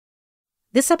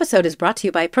This episode is brought to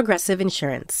you by Progressive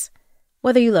Insurance.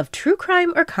 Whether you love true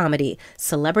crime or comedy,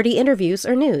 celebrity interviews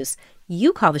or news,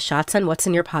 you call the shots on what's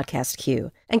in your podcast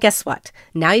queue. And guess what?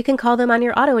 Now you can call them on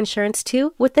your auto insurance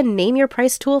too with the Name Your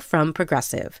Price tool from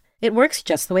Progressive. It works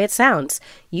just the way it sounds.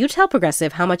 You tell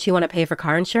Progressive how much you want to pay for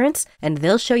car insurance, and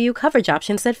they'll show you coverage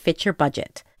options that fit your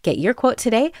budget. Get your quote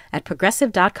today at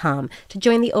Progressive.com to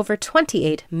join the over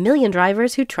 28 million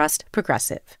drivers who trust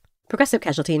Progressive. Progressive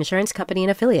Casualty Insurance Company and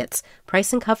Affiliates.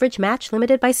 Price and coverage match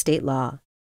limited by state law.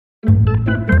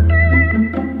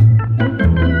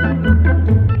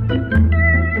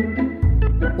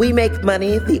 We make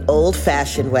money the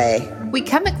old-fashioned way. We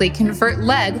chemically convert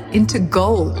lead into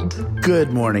gold.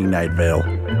 Good morning, Night Vale.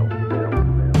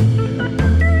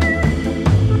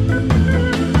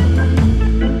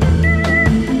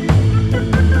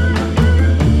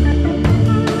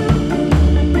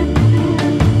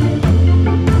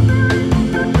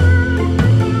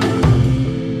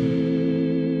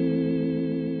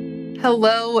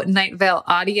 Hello, Night Vale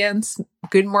audience.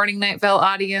 Good morning, Night Vale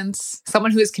audience.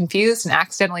 Someone who is confused and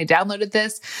accidentally downloaded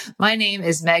this. My name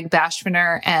is Meg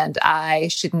Bashfiner, and I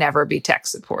should never be tech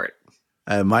support.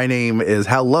 My name is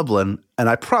Hal Lublin, and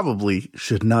I probably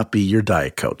should not be your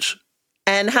diet coach.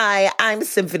 And hi, I'm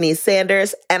Symphony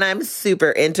Sanders, and I'm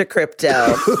super into crypto.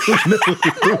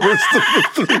 The worst of the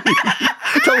three.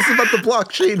 Tell us about the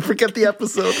blockchain. Forget the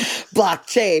episode.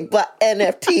 Blockchain,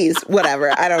 NFTs,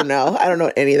 whatever. I don't know. I don't know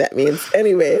what any of that means.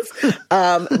 Anyways,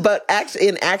 but actually,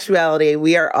 in actuality,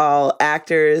 we are all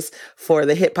actors for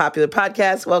the hit popular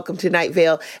podcast, Welcome to Night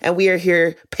Vale, and we are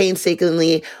here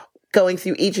painstakingly going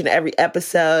through each and every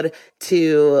episode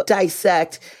to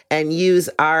dissect and use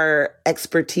our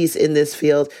expertise in this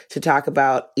field to talk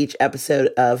about each episode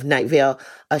of Night Vale,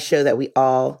 a show that we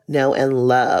all know and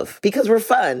love because we're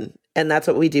fun, and that's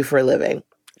what we do for a living.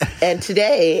 And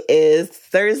today is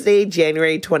Thursday,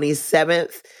 January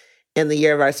 27th, in the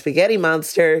year of our spaghetti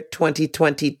monster,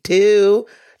 2022.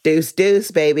 Deuce,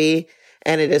 deuce, baby.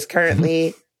 And it is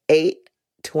currently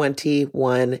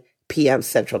 8:21 p.m.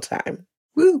 Central Time.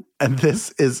 Woo. And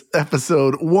this is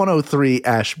episode 103,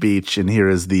 Ash Beach, and here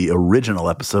is the original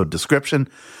episode description.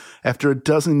 After a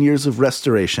dozen years of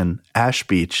restoration, Ash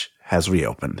Beach has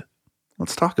reopened.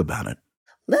 Let's talk about it.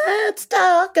 Let's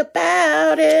talk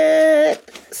about it.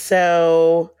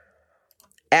 So,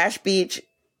 Ash Beach,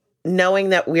 knowing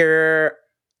that we're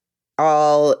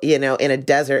all, in a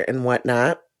desert and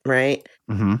whatnot, right?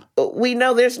 Mm-hmm. We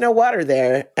know there's no water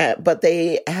there, but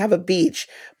they have a beach.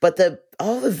 But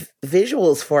all the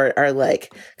visuals for it are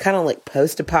kind of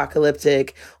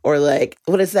post-apocalyptic, or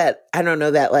what is that? I don't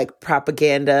know, that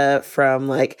propaganda from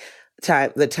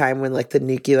the time when the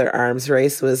nuclear arms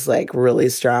race was really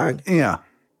strong.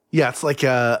 Yeah, it's like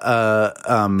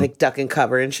duck and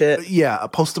cover and shit. Yeah, a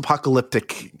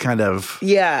post-apocalyptic kind of.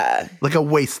 Yeah, like a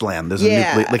wasteland. There's a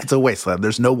nuclear, it's a wasteland.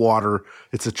 There's no water.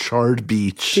 It's a charred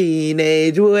beach.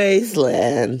 Teenage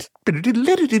wasteland.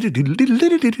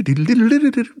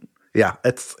 Yeah,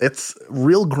 it's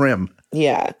real grim.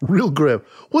 Yeah, real grim.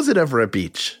 Was it ever a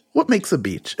beach? What makes a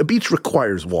beach? A beach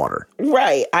requires water.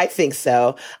 Right, I think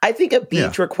so. I think a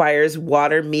beach requires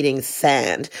water meeting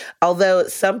sand. Although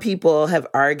some people have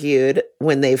argued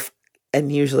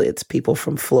and usually it's people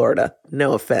from Florida,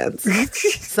 no offense,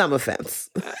 some offense,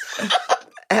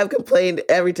 have complained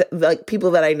every time,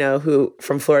 people that I know who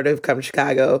from Florida who've come to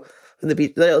Chicago from the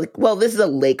beach, they're like, well, this is a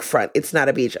lakefront. It's not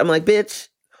a beach. I'm like, bitch,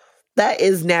 that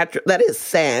is natural. That is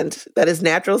sand. That is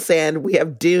natural sand. We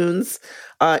have dunes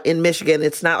in Michigan.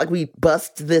 It's not like we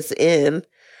bust this in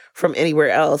from anywhere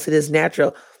else. It is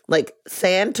natural.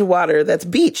 Sand to water, that's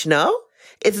beach, no?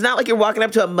 It's not like you're walking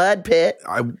up to a mud pit.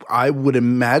 I would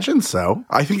imagine so.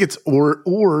 I think it's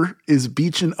or is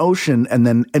beach and ocean, and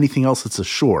then anything else that's a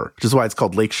shore, which is why it's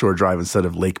called Lakeshore Drive instead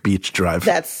of Lake Beach Drive.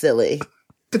 That's silly.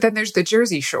 But then there's the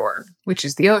Jersey Shore, which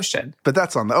is the ocean. But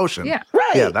that's on the ocean. Yeah.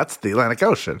 Right. Yeah, that's the Atlantic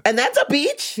Ocean. And that's a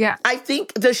beach? Yeah. I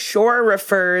think the shore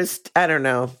refers, I don't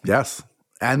know. Yes.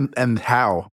 And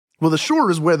how? Well, the shore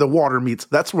is where the water meets.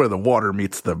 That's where the water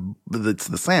meets it's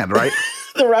the sand, right?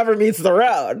 The rubber meets the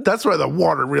road. That's where the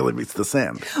water really meets the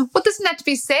sand. Well, doesn't have to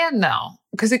be sand, though,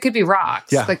 because it could be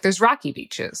rocks. Yeah. There's rocky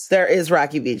beaches. There is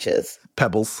rocky beaches.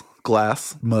 Pebbles,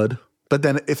 glass, mud. But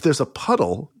then if there's a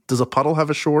puddle, does a puddle have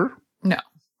a shore? No.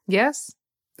 Yes?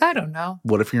 I don't know.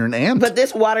 What if you're an ant? But the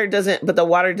water doesn't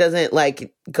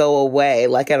go away.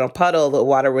 Like in a puddle, the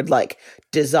water would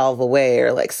dissolve away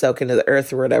or soak into the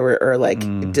earth or whatever, or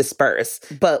disperse.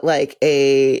 But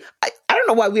I don't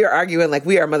don't know why we are arguing like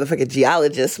we are motherfucking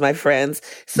geologists, my friends.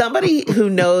 Somebody who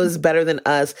knows better than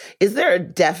us, is there a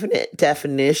definite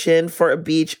definition for a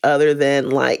beach other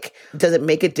than like, does it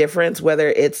make a difference whether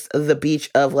it's the beach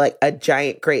of like a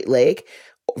giant Great Lake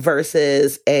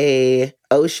versus a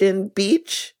ocean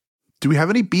beach? Do we have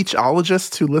any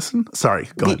beachologists who listen? Sorry,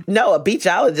 go ahead. No, a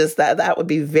beachologist, that would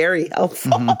be very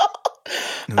helpful.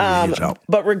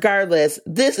 But regardless,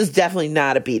 this is definitely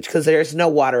not a beach because there's no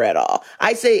water at all.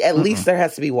 I say at least there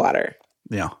has to be water.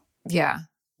 Yeah. Yeah.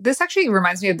 This actually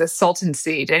reminds me of the Salton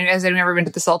Sea. Has anyone ever been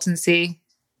to the Salton Sea?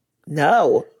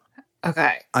 No.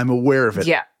 Okay. I'm aware of it,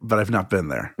 Yeah. but I've not been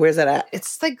there. Where's that at?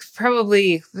 It's like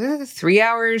probably 3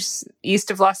 hours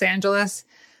east of Los Angeles.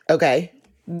 Okay.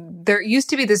 There used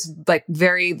to be this like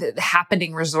very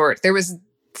happening resort. There was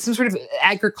some sort of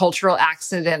agricultural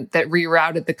accident that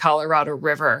rerouted the Colorado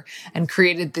River and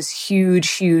created this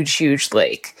huge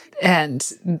lake.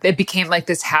 And it became like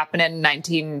this happening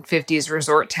 1950s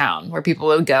resort town where people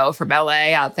would go from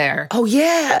LA out there. Oh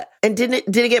yeah. And did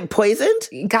it get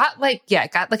poisoned? Got like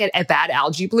a bad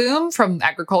algae bloom from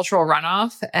agricultural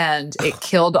runoff, and it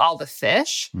killed all the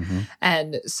fish.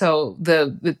 And so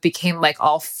it became like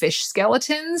all fish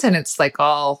skeletons, and it's like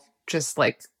all just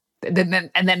like, and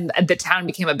then the town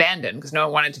became abandoned because no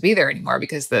one wanted to be there anymore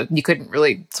because you couldn't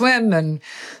really swim, and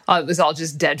it was all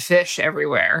just dead fish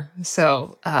everywhere.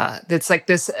 So it's like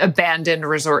this abandoned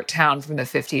resort town from the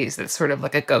 50s that's sort of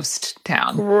like a ghost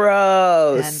town.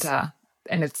 Gross.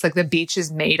 And it's like the beach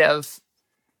is made of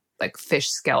like fish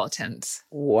skeletons.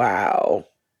 Wow.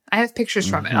 I have pictures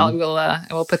from it. I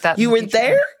will put that. You went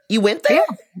there? You went there?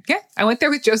 Yeah. I went there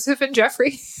with Joseph and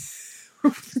Jeffrey.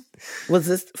 Was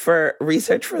this for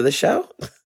research for the show?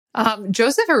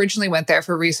 Joseph originally went there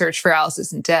for research for Alice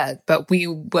Isn't Dead, but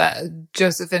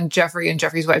Joseph and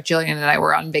Jeffrey's wife Jillian and I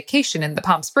were on vacation in the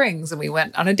Palm Springs, and we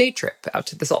went on a day trip out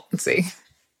to the Salton Sea.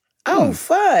 Oh,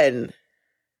 fun.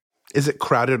 Is it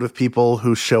crowded with people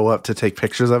who show up to take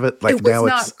pictures of it? Like it was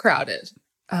not crowded.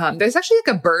 There's actually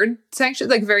like a bird sanctuary,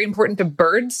 like very important to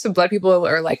birds. So a lot of people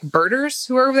are like birders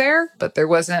who are there, but there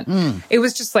wasn't. It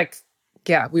was just like,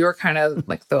 yeah, we were kind of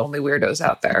like the only weirdos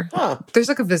out there. Huh. There's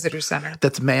like a visitor center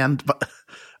that's manned by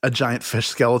a giant fish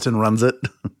skeleton runs it.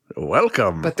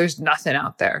 Welcome. but there's nothing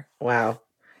out there. Wow.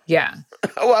 Yeah.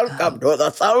 Welcome to the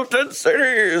Salton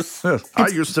Cities. I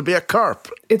used to be a carp.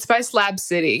 It's by Slab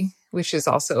City, which is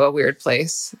also a weird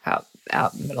place out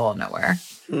in the middle of nowhere.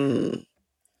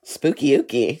 Spooky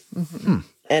ooky.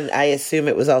 And I assume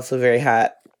it was also very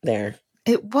hot there.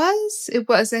 It was.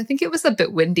 I think it was a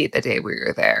bit windy the day we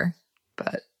were there.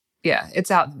 But yeah,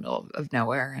 it's out in the middle of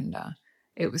nowhere, and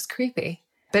it was creepy.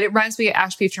 But it reminds me,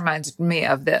 Ash Beach reminds me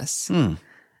of this.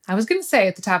 I was going to say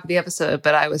at the top of the episode,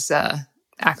 but I was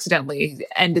accidentally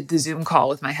ended the Zoom call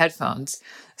with my headphones.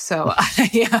 So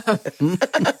I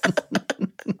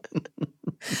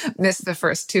missed the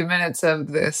first 2 minutes of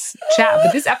this chat.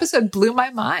 But this episode blew my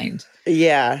mind.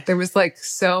 Yeah. There was like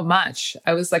so much.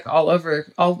 I was like all over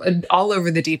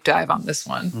the deep dive on this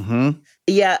one.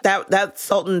 Yeah, that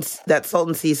Salton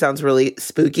Sea sounds really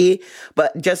spooky,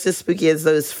 but just as spooky as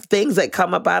those things that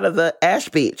come up out of the Ash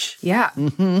Beach. Yeah.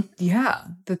 Yeah.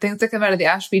 The things that come out of the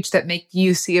Ash Beach that make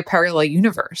you see a parallel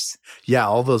universe. Yeah,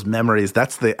 all those memories.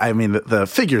 The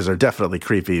figures are definitely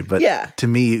creepy, but to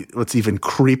me, what's even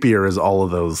creepier is all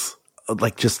of those,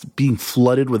 like just being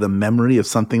flooded with a memory of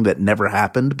something that never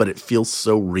happened, but it feels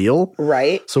so real.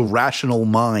 Right. So rational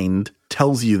mind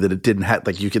tells you that it didn't happen.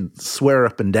 Like you could swear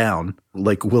up and down,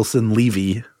 like Wilson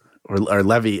Levy or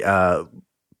Levy.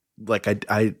 Like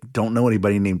I don't know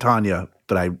anybody named Tanya,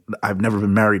 but I've never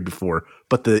been married before.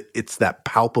 But it's that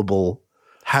palpable,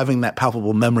 having that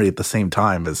palpable memory at the same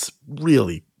time is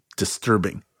really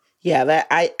disturbing. Yeah, that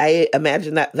I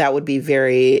imagine that would be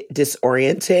very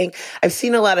disorienting. I've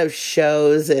seen a lot of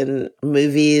shows and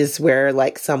movies where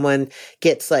like someone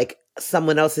gets like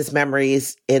someone else's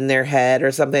memories in their head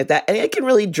or something like that. And it can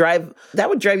really drive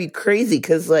you crazy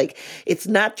because like it's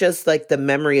not just like the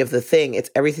memory of the thing,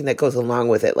 it's everything that goes along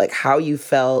with it, like how you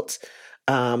felt,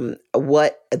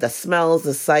 what the smells,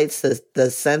 the sights,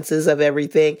 the senses of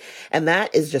everything. And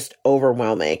that is just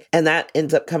overwhelming. And that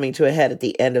ends up coming to a head at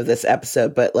the end of this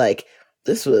episode. But like,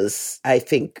 this was, I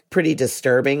think, pretty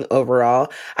disturbing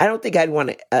overall. I don't think I'd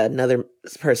want another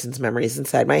person's memories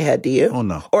inside my head. Do you? Oh,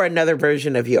 no. Or another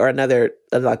version of you, or another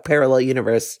like parallel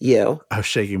universe you. I was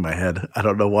shaking my head. I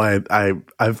don't know why.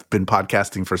 I've been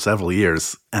podcasting for several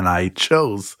years, and I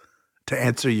chose to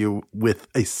answer you with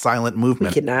a silent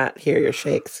movement. We cannot hear your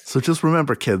shakes. So just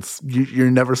remember, kids, you're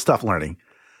never stop learning.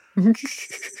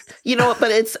 You know what?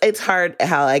 But it's hard,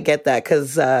 Hal. I get that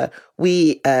because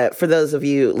we, for those of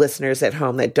you listeners at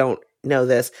home that don't know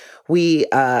this, we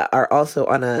are also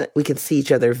we can see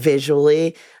each other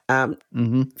visually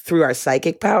through our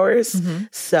psychic powers.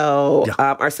 So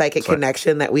our psychic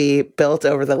connection that we built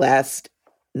over the last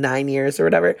 9 years or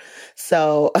whatever.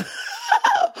 So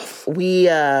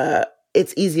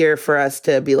it's easier for us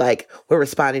to be like, we're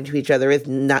responding to each other with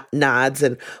nods,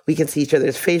 and we can see each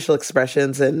other's facial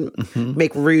expressions and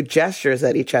make rude gestures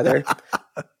at each other.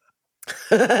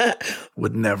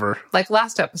 Would never. Like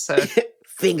last episode.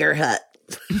 Finger hut.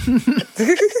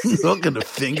 Welcome to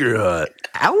Finger Hut.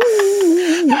 Ow.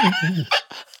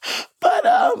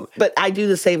 But I do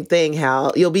the same thing,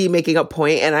 Hal. You'll be making a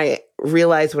point, and I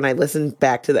realize when I listen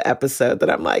back to the episode that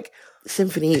I'm like,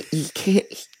 Symphony, you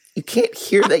can't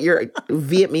hear that you're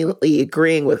vehemently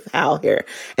agreeing with Hal here.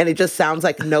 And it just sounds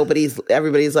like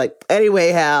everybody's like, anyway,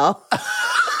 Hal.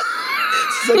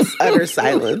 It's like utter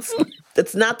silence.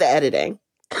 It's not the editing.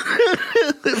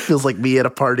 It feels like me at a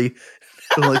party.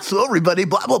 I'm like, so everybody,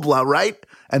 blah, blah, blah, right?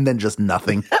 And then just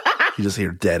nothing. You just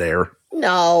hear dead air.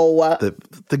 No.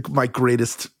 My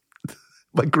greatest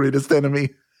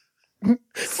enemy.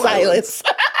 Silence.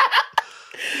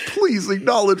 Please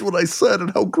acknowledge what I said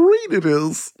and how great it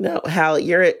is. No, Hal,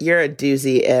 you're a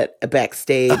doozy at a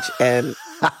backstage, and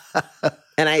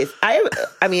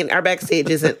I mean, our backstage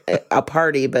isn't a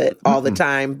party, but all the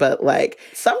time. But like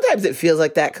sometimes it feels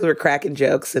like that because we're cracking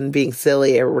jokes and being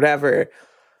silly or whatever.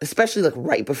 Especially like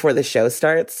right before the show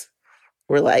starts,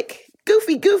 we're like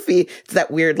goofy. It's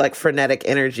that weird like frenetic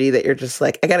energy that you're just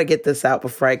like, I got to get this out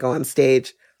before I go on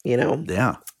stage. You know?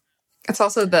 Yeah. It's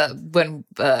also when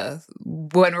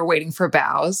we're waiting for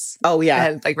bows. Oh yeah,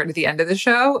 and like right at the end of the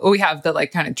show, we have the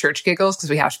like kind of church giggles because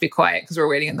we have to be quiet because we're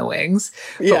waiting in the wings.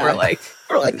 Yeah, but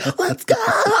we're like, let's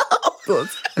go.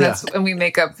 And we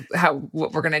make up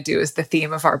what we're gonna do is the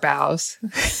theme of our bows.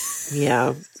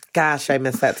 Yeah, gosh, I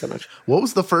miss that so much. What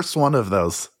was the first one of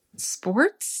those?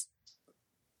 Sports.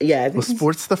 Yeah, was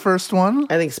sports the first one?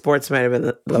 I think sports might have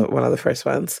been one of the first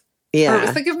ones. Yeah. Or it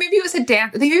was like, maybe it was a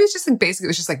dance. I think maybe it was just like, basically, it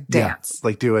was just like dance. Yeah,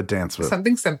 like do a dance with.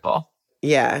 Something simple.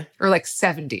 Yeah. Or like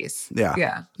 70s. Yeah.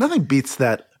 Yeah. Nothing beats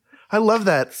that. I love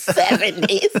that.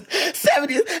 70s.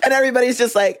 And everybody's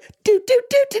just like, do, do,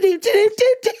 do, do, do, do,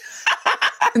 do, do.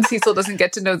 And Cecil doesn't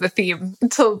get to know the theme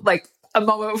until like a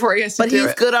moment before he has to do it. But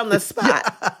he's good on the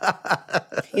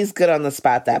spot. He's good on the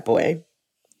spot, that boy.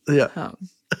 Yeah.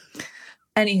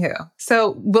 Anywho,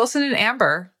 so Wilson and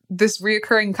Amber, this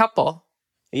reoccurring couple.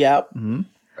 Yep. Mm-hmm.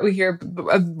 We hear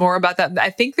more about that. I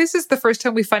think this is the first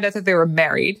time we find out that they were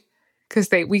married because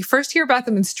we first hear about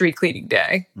them in Street Cleaning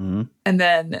Day, and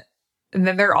then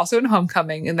they're also in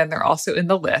Homecoming, and then they're also in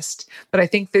The List. But I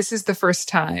think this is the first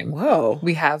time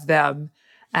we have them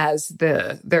as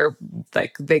they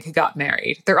got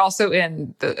married. They're also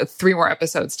in the 3 more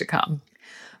episodes to come.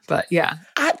 But yeah.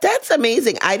 That's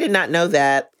amazing. I did not know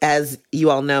that. As you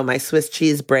all know, my Swiss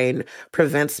cheese brain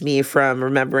prevents me from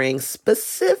remembering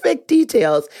specific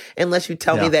details unless you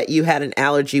tell me that you had an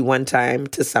allergy one time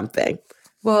to something.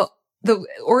 Well, the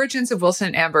origins of Wilson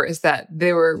and Amber is that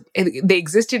they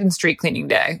existed in Street Cleaning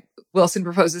Day. Wilson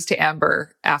proposes to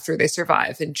Amber after they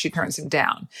survive and she turns him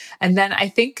down. And then I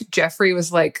think Jeffrey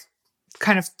was like,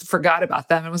 kind of forgot about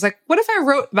them and was like, what if I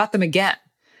wrote about them again?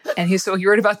 And he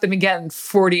wrote about them again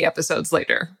 40 episodes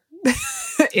later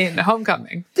in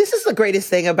Homecoming. This is the greatest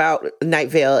thing about Night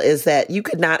Vale is that you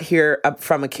could not hear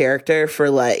from a character for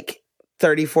like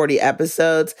 30, 40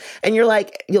 episodes. And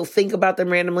you'll think about them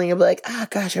randomly and be like,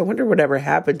 gosh, I wonder whatever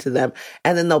happened to them.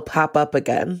 And then they'll pop up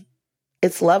again.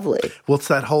 It's lovely. Well,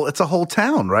 it's a whole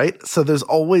town, right? So there's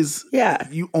always,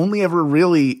 you only ever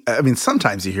really, I mean,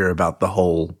 sometimes you hear about the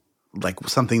whole, like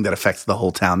something that affects the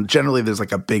whole town. Generally there's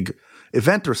like a big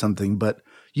event or something, but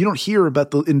you don't hear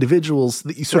about the individuals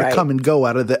that you sort of come and go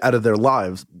out of their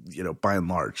lives, by and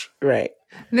large. Right.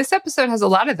 And this episode has a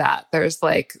lot of that. There's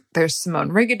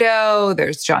Simone Rigaudot,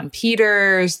 there's John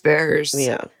Peters, there's,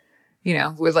 we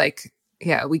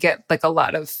get like a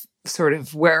lot of sort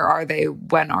of where are they,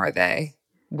 when are they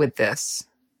with this.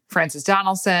 Francis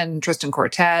Donaldson, Tristan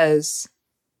Cortez,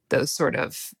 those sort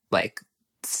of like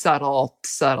subtle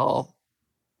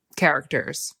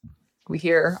characters. We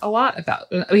hear a lot about.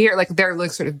 We hear like they're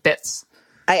like sort of bits.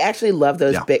 I actually love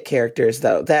those bit characters,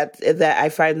 though. That I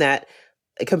find that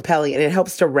compelling, and it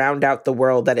helps to round out the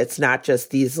world. That it's not just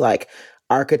these like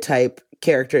archetype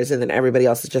characters, and then everybody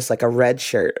else is just like a red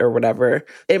shirt or whatever.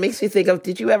 It makes me think of.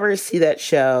 Did you ever see that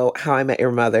show, How I Met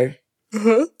Your Mother?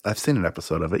 Mm-hmm. I've seen an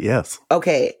episode of it. Yes.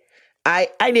 Okay, I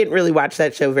didn't really watch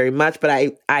that show very much, but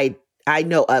I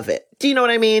know of it. Do you know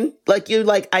what I mean?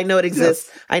 I know it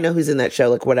exists. Yes. I know who's in that show,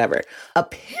 like whatever.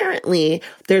 Apparently,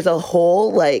 there's a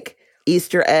whole like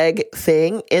Easter egg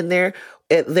thing in there.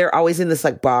 they're always in this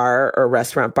like bar or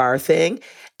restaurant bar thing.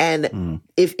 And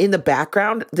if in the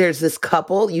background, there's this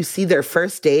couple, you see their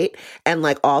first date and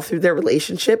like all through their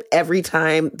relationship, every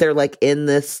time they're like in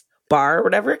this bar or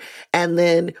whatever. And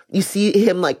then you see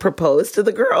him like propose to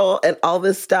the girl and all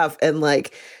this stuff. And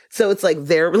like, so it's like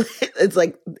it's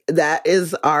like, that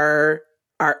is our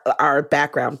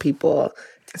background people.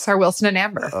 It's our Wilson and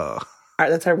Amber.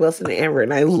 That's our Wilson and Amber.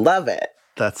 And I love it.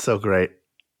 That's so great.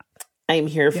 I'm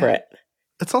here for it.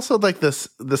 It's also like this.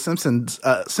 The Simpsons.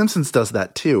 Simpsons does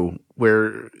that too,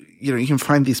 where you can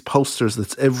find these posters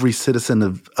that's every citizen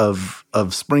of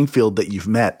Springfield that you've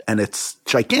met, and it's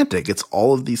gigantic. It's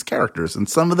all of these characters, and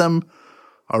some of them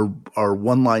are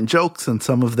one line jokes, and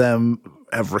some of them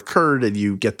have recurred, and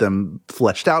you get them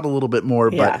fleshed out a little bit more.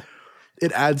 Yeah. But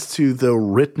it adds to the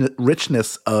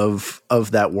richness of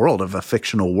that world, of a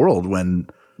fictional world. When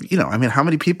how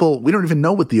many people, we don't even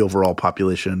know what the overall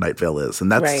population of Night Vale is.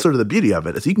 And that's sort of the beauty of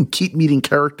it, is you can keep meeting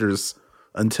characters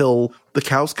until the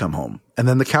cows come home. And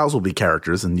then the cows will be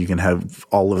characters, and you can have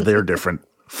all of their different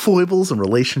foibles and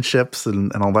relationships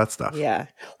and all that stuff. Yeah.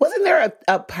 Wasn't there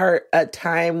a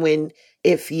time when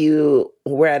if you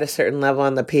were at a certain level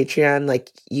on the Patreon,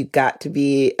 like you got to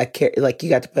be you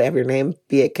got to have your name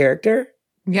be a character?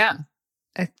 Yeah.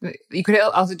 You could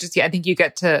also I think you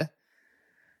get to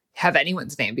have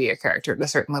anyone's name be a character at a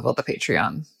certain level of the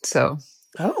Patreon. So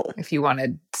if you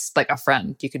wanted like a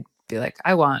friend, you could be like,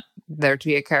 I want there to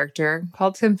be a character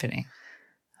called Symphony.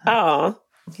 Oh,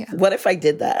 yeah. What if I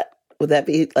did that? Would that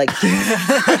be like,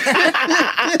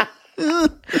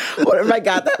 what if I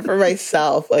got that for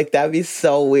myself? Like, that'd be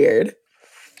so weird.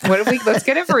 Let's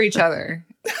get it for each other.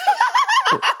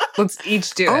 Let's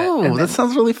each do it. Oh, that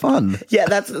sounds really fun. Yeah,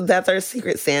 that's our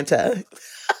secret Santa.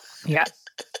 Yeah.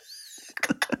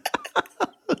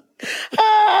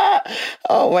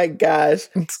 Oh my gosh.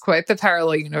 It's quite the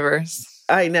parallel universe.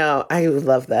 I know. I would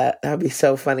love that. That would be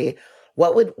so funny.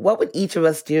 What would each of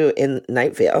us do in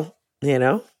Night Vale?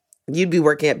 You'd be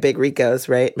working at Big Rico's,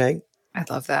 right, Meg? I'd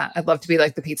love that. I'd love to be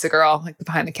like the pizza girl, like the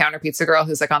behind the counter pizza girl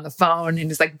who's like on the phone and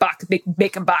is like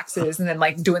making boxes and then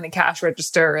like doing the cash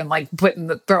register and like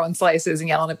throwing slices and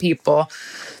yelling at people.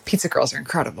 Pizza girls are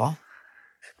incredible.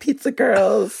 Pizza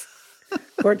girls.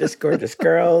 Gorgeous, gorgeous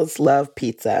girls. Love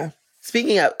pizza.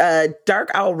 Speaking of Dark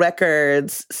Owl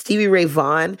Records, Stevie Ray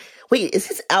Vaughan. Wait, is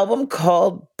his album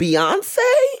called Beyonce?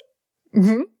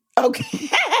 Mm-hmm. Okay.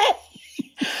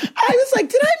 I was like,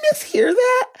 did I mishear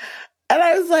that? And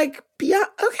I was like,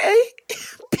 okay,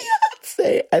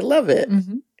 Beyonce. I love it.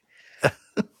 Mm-hmm.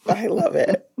 I love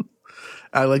it.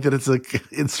 I like that it's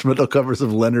like instrumental covers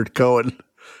of Leonard Cohen.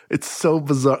 It's so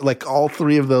bizarre. Like all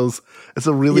three of those. It's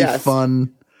a really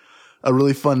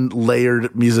fun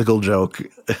layered musical joke.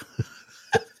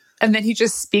 And then he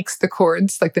just speaks the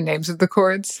chords, like the names of the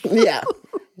chords. Yeah.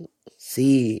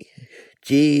 C,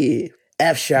 G,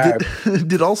 F sharp.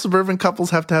 Did all suburban couples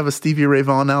have to have a Stevie Ray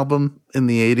Vaughan album in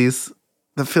the 80s?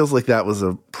 That feels like that was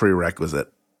a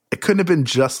prerequisite. It couldn't have been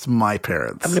just my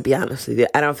parents. I'm going to be honest with you.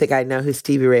 I don't think I know who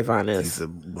Stevie Ray Vaughan is. He's a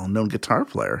well-known guitar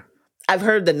player. I've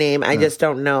heard the name. I just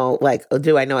don't know, like,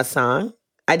 do I know a song?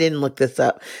 I didn't look this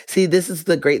up. See, this is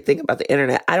the great thing about the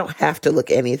internet. I don't have to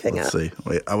look anything up. Let's see.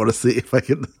 Wait, I want to see if I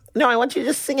can. No, I want you to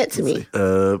just sing it to me.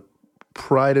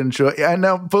 Pride and Joy. I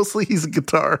know, mostly he's a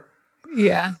guitar.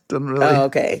 Yeah. Doesn't really. Oh,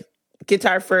 okay.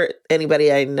 Guitar for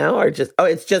anybody I know, or just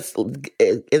it's just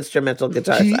instrumental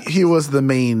guitar. He was the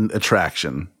main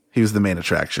attraction. He was the main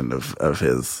attraction of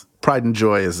his. Pride and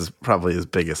Joy is probably his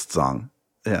biggest song.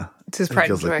 Yeah. It's his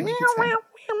Pride and Joy. Like,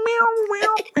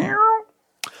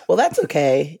 well, that's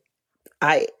okay.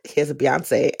 He has a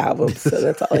Beyonce album, so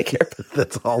that's all I care about.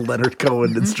 That's all Leonard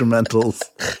Cohen instrumentals.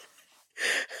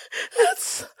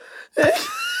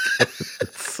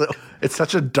 It's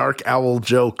such a Dark Owl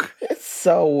joke. It's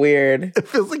so weird. It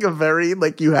feels like a very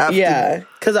you have to. Yeah,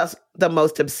 because that's the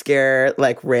most obscure,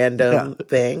 random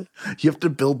thing. You have to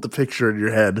build the picture in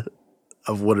your head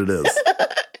of what it is.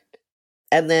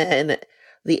 And then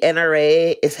the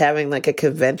NRA is having a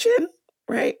convention,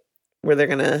 right? Where they're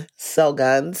gonna sell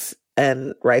guns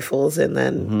and rifles, and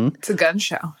then it's a gun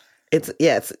show. This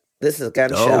is a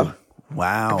gun show.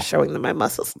 Wow! I'm showing them my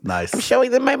muscles. Nice. I'm showing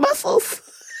them my muscles.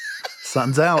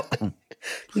 Sun's out.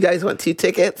 You guys want 2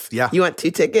 tickets? Yeah. You want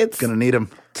 2 tickets? Gonna need them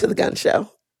to the gun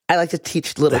show. I like to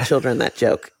teach little children that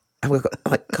joke. I'm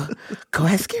like, go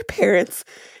ask your parents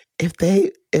if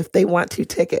they want 2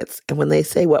 tickets, and when they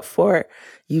say what for,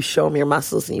 you show them your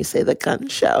muscles and you say the gun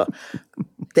show.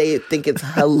 They think it's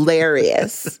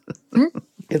hilarious.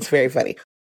 It's very funny.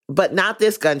 But not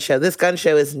this gun show. This gun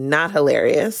show is not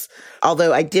hilarious.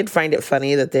 Although I did find it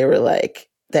funny that they were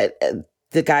that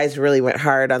the guys really went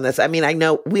hard on this. I mean, I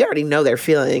know we already know their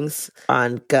feelings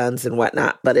on guns and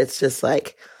whatnot, but it's just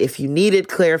like, if you needed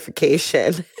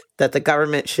clarification that the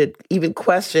government should even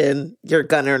question your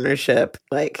gun ownership,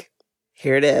 like,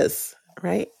 here it is,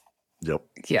 right? Yep.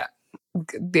 Yeah.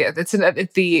 Yeah,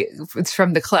 it's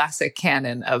from the classic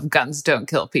canon of guns don't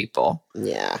kill people.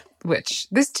 Yeah. Which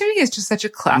this to me is just such a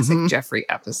classic Jeffrey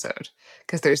episode,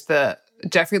 because there's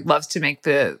Jeffrey loves to make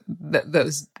the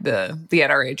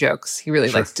NRA jokes. He really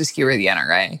likes to skewer the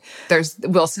NRA. There's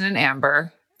Wilson and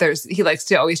Amber. He likes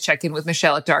to always check in with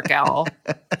Michelle at Dark Owl.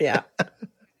 Yeah.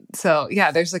 So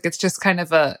yeah, it's just kind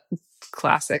of a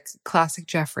classic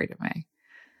Jeffrey to me.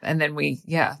 And then we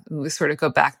sort of go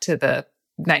back to the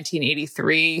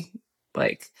 1983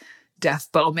 like Deaf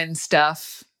Bowman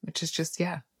stuff, which is just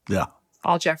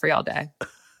all Jeffrey all day.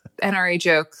 NRA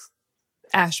joke,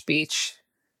 Ash Beach,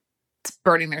 it's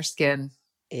burning their skin.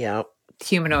 Yeah.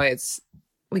 Humanoids.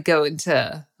 We go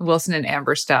into Wilson and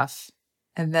Amber stuff.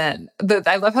 And then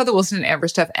I love how the Wilson and Amber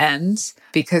stuff ends,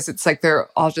 because it's like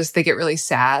they get really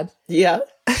sad. Yeah.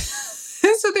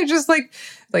 So they're just like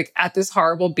at this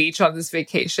horrible beach on this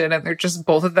vacation, and they're just,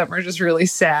 both of them are just really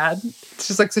sad. It's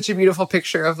just like such a beautiful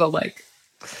picture of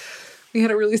we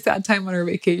had a really sad time on our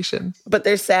vacation. But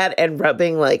they're sad and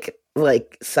rubbing like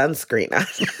sunscreen on.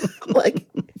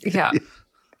 Yeah.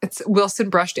 It's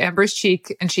Wilson brushed Amber's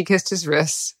cheek and she kissed his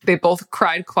wrist. They both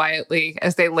cried quietly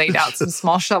as they laid out some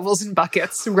small shovels and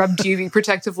buckets, rubbed UV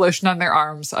protective lotion on their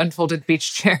arms, unfolded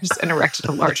beach chairs, and erected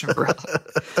a large umbrella.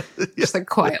 Just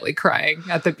quietly crying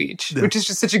at the beach, which is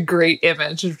just such a great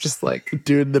image of just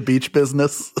doing the beach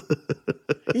business.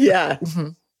 Yeah. Mm-hmm.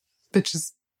 But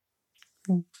just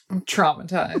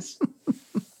traumatized.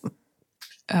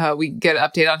 We get an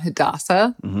update on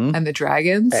Hadassah and the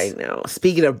dragons. I know.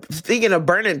 Speaking of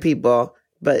burning people,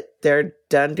 but they're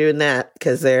done doing that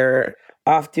because they're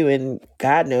off doing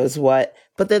God knows what.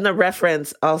 But then the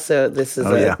reference also, this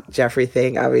is Jeffrey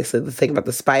thing, obviously, the thing about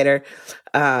the spider.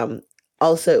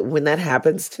 Also, when that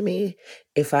happens to me,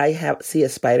 if I see a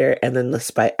spider and then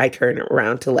I turn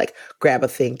around to grab a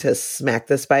thing to smack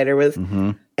the spider with,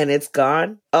 and it's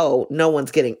gone. Oh, no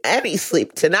one's getting any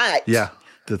sleep tonight. Yeah.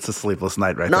 It's a sleepless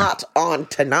night right Not on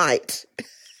tonight.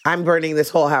 I'm burning this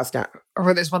whole house down. Or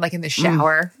where there's one in the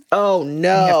shower. Oh, no.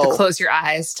 And you have to close your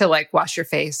eyes to wash your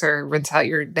face or rinse out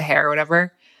the hair or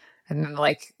whatever. And then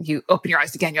you open your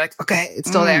eyes again. You're like, okay, it's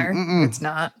still there. It's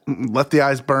not. Let the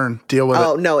eyes burn. Deal with it.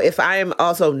 Oh, no. If I am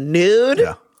also nude,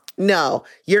 no,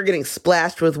 you're getting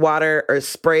splashed with water or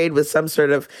sprayed with some sort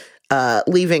of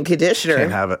leave-in conditioner.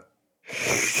 Can't have it.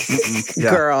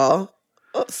 Girl.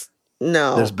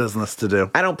 No. There's business to do.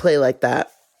 I don't play like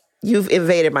that. You've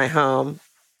invaded my home.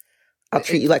 I'll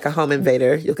treat you like a home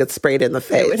invader. You'll get sprayed in the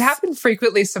face. It would happen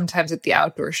frequently sometimes at the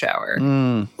outdoor shower.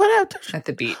 What outdoor? At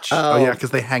the beach. Oh yeah,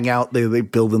 because they hang out. They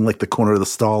build in the corner of the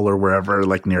stall or wherever,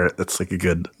 near it. That's a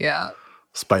good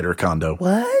spider condo.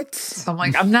 What? So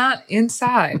I'm I'm not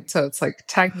inside. So it's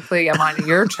technically I'm on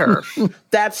your turf.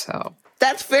 That's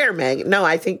fair, Meg. No,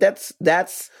 I think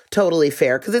that's totally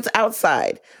fair because it's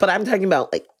outside. But I'm talking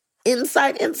about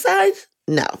inside.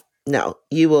 No,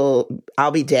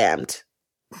 I'll be damned.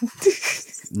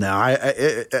 No,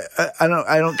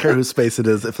 I don't care whose space it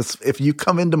is. If you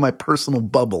come into my personal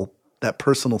bubble, that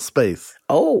personal space,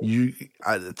 you're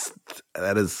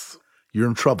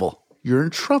in trouble. You're in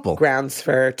trouble. Grounds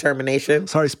for termination.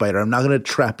 Sorry, Spider. I'm not going to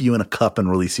trap you in a cup and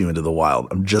release you into the wild.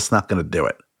 I'm just not going to do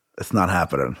it. It's not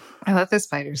happening. I let the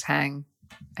spiders hang.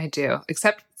 I do.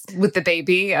 Except with the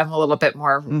baby, I'm a little bit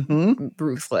more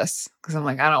ruthless because I'm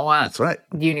I don't want That's right.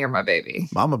 you near my baby.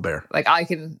 Mama bear. I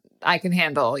can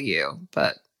handle you,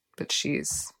 but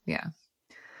she's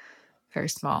very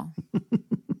small.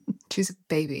 She's a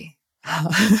baby.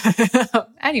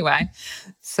 Anyway,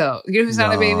 so you know who's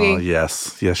not a baby? Oh,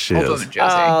 yes, she Old is. woman Josie.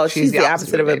 Oh, she's the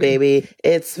opposite of a baby.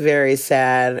 It's very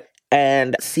sad.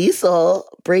 And Cecil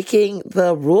breaking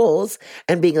the rules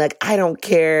and being I don't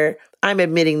care. I'm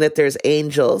admitting that there's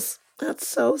angels. That's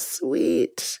so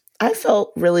sweet. I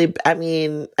felt really,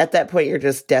 at that point, you're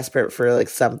just desperate for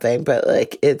something, but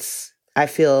I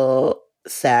feel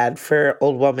sad for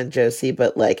old woman Josie,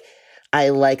 but I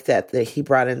like that he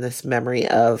brought in this memory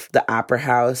of the opera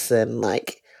house and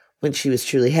when she was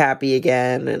truly happy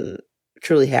again and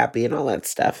truly happy and all that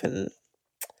stuff. And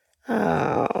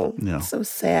so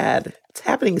sad. It's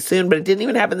happening soon, but it didn't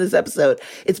even happen this episode.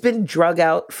 It's been drug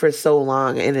out for so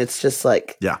long, and it's just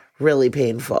really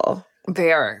painful.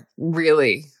 They are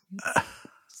really,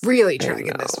 really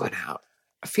dragging this one out.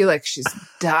 I feel like she's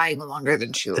dying longer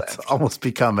than she lived. It's almost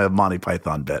become a Monty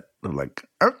Python bit. I'm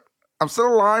I'm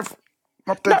still alive.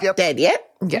 Not dead Not yet. dead yet?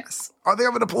 Yes. Are they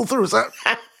able to pull through, sir?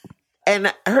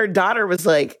 And her daughter was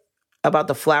like, about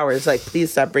the flowers, like,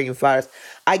 please stop bringing flowers.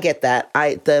 I get that.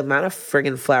 The amount of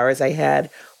friggin' flowers I had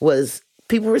was,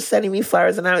 people were sending me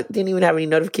flowers and I didn't even have any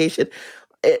notification.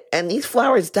 And these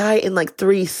flowers die in like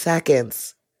 3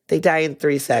 seconds. They die in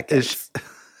 3 seconds.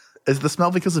 Is the smell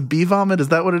because of bee vomit? Is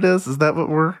that what it is? Is that what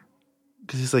we're...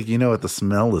 Because he's like, you know what the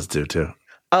smell is due to.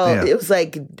 Oh, yeah. It was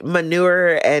like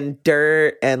manure and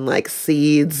dirt and like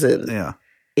seeds and...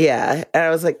 Yeah. And I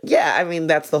was like, yeah, I mean,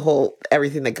 that's the whole,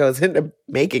 everything that goes into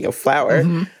making a flower.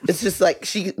 Mm-hmm. It's just like,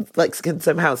 she like can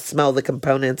somehow smell the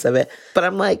components of it. But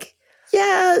I'm like,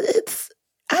 yeah,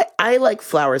 I like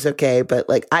flowers, okay. But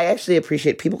like, I actually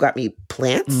appreciate people got me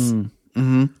plants.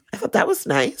 Mm-hmm. I thought that was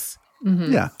nice.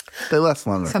 Mm-hmm. Yeah. They last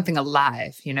longer. Something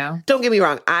alive, you know? Don't get me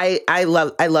wrong. I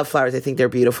love flowers. I think they're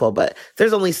beautiful, but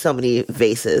there's only so many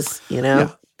vases, you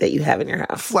know, that you have in your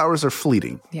house. Flowers are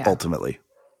fleeting, ultimately.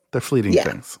 They're fleeting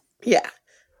things. Yeah.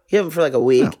 You have them for like a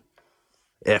week.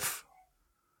 Yeah.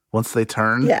 Once they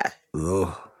turn. Yeah.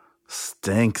 Ugh.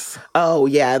 Stinks. Oh,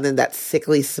 yeah. And then that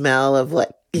sickly smell of like.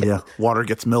 Yeah. Water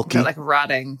gets milky. They're like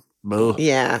rotting. Ugh.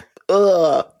 Yeah.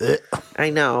 Ugh. I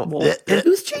know. And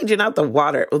who's changing out the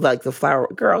water with like the flower?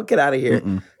 Girl, get out of here.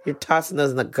 Mm-mm. You're tossing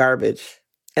those in the garbage.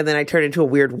 And then I turn into a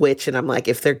weird witch, and I'm like,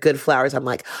 if they're good flowers, I'm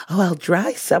like, oh, I'll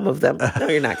dry some of them. No,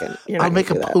 you're not going to. I'll make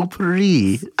a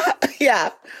potpourri.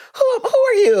 Yeah. Who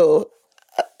are you?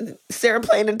 Sarah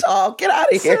Plain and Tall. Get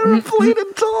out of here. Sarah Plain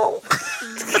and Tall.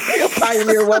 You're a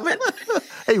pioneer woman.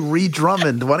 Hey, Ree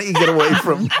Drummond, why don't you get away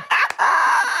from...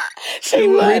 She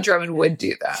would. Ree Drummond would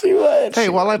do that. She would. Hey,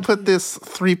 while I put this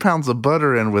 3 pounds of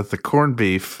butter in with the corned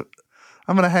beef,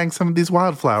 I'm going to hang some of these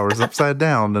wildflowers upside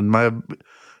down in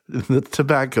the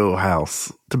tobacco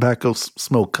house, tobacco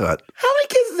smoke cut. How many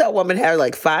kids does that woman have?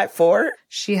 Like 5, 4?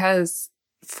 She has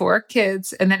 4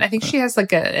 kids, and then I think she has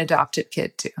like an adopted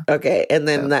kid too. Okay, and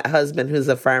then that husband who's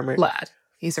a farmer. Lad.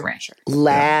 He's a rancher.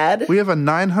 Lad? We have a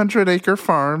 900-acre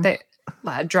farm.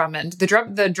 Lad Drummond. The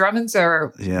Drummonds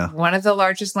are one of the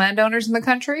largest landowners in the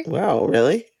country. Wow,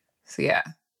 really? So yeah,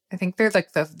 I think they're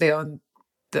like they own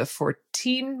the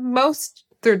 14 most.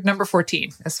 They're number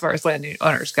 14 as far as land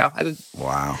owners go.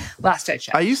 Wow. Last I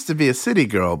checked. I used to be a city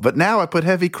girl, but now I put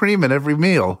heavy cream in every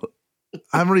meal.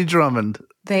 I'm Ree Drummond.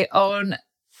 They own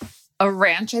a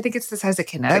ranch. I think it's the size of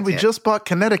Connecticut. And we just bought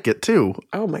Connecticut, too.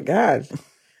 Oh, my God.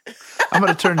 I'm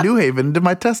going to turn New Haven into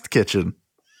my test kitchen.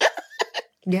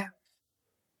 Yeah.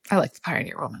 I like the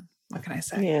Pioneer Woman. What can I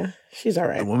say? Yeah, she's all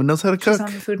right. The woman knows how to cook. She's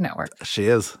on the Food Network. She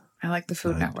is. I like the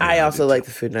Food Network. I also like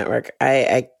the Food Network.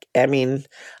 I mean,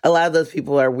 a lot of those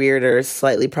people are weird or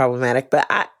slightly problematic, but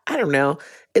I don't know.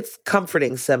 It's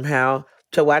comforting somehow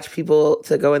to watch people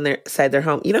to go inside their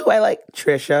home. You know who I like?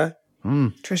 Trisha.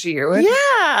 Trisha Yearwood?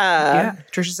 Yeah.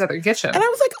 Trisha Southern Kitchen. And I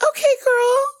was like, okay,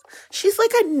 girl. She's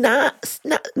like a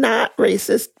not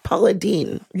racist Paula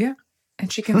Deen. Yeah.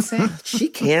 And she can sing. She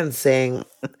can sing.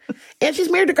 And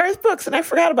she's married to Garth Brooks, and I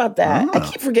forgot about that. I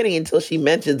keep forgetting until she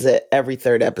mentions it every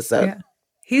 3rd episode. Yeah.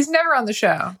 He's never on the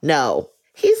show. No.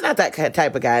 He's not that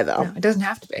type of guy, though. No, it doesn't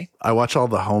have to be. I watch all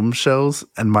the home shows,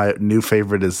 and my new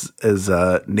favorite is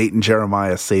Nate and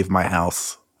Jeremiah Save My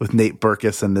House with Nate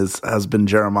Berkus and his husband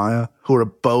Jeremiah, who are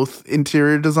both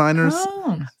interior designers,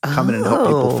 come in and help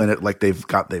people finish. Like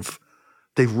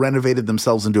they've renovated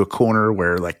themselves into a corner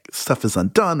where like stuff is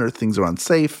undone or things are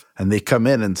unsafe, and they come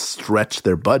in and stretch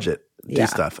their budget, do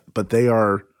stuff. But they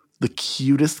are the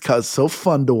cutest cuz, so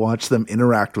fun to watch them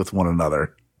interact with one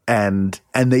another. And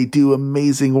they do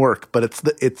amazing work, but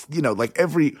it's you know, like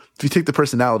if you take the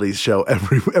personalities show,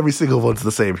 every single one's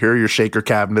the same. Here are your shaker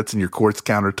cabinets and your quartz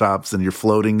countertops and your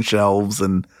floating shelves,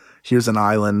 and here's an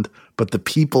island. But the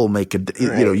people make you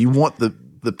know, you want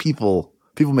the people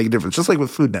make a difference. Just like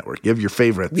with Food Network, you have your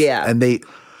favorites, and they'll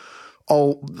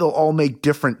all make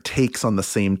different takes on the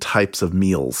same types of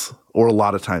meals, or a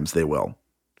lot of times they will.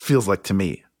 Feels like to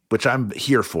me. Which I'm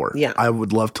here for. Yeah. I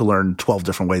would love to learn 12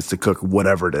 different ways to cook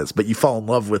whatever it is. But you fall in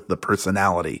love with the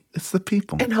personality. It's the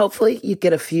people. And hopefully you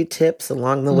get a few tips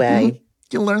along the way.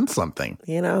 You learn something.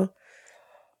 You know?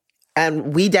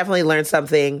 And we definitely learned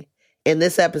something in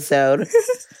this episode.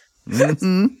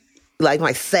 Like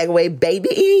my segue,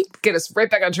 baby. Get us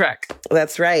right back on track.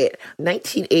 That's right.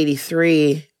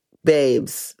 1983,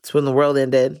 babes. It's when the world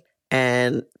ended.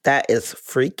 And that is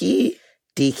freaky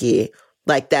deaky.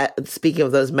 Like that, speaking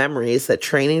of those memories, that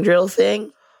training drill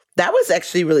thing, that was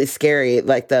actually really scary.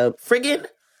 Like the friggin'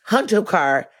 Hunto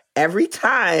car, every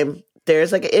time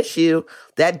there's like an issue,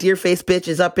 that deer-faced bitch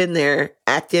is up in there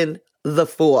acting the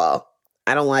fool.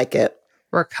 I don't like it.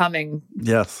 We're coming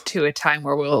to a time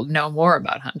where we'll know more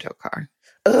about Hunto car.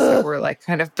 So we're like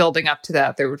kind of building up to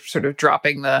that. They were sort of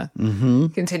dropping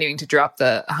continuing to drop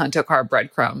the Huntokar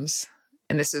breadcrumbs.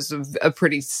 And this is a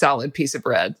pretty solid piece of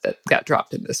bread that got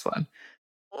dropped in this one.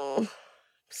 Oh,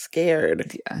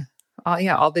 scared.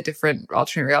 Yeah. All the different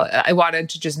alternate reality. I wanted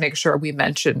to just make sure we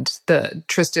mentioned the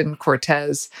Tristan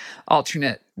Cortez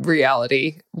alternate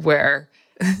reality where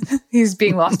he's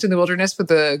being lost in the wilderness with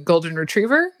the golden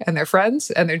retriever and their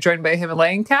friends, and they're joined by a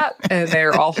Himalayan cat, and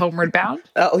they're all homeward bound.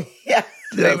 Oh, yeah.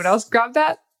 Did anyone else grab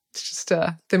that? It's just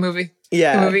the movie.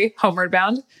 Yeah. The movie, Homeward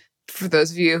Bound. For those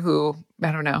of you who,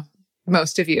 I don't know,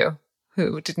 most of you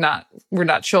who were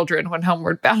not children when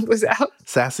Homeward Bound was out.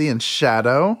 Sassy and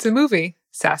Shadow. It's a movie.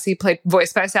 Sassy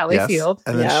voiced by Sally Field.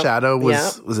 And then Shadow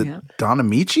was it Don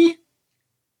Amici?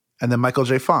 And then Michael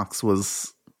J. Fox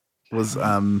was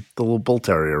the little bull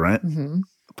terrier, right? Mm-hmm.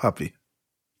 The puppy.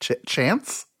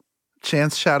 Chance,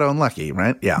 Shadow, and Lucky,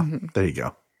 right? Yeah, There you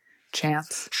go.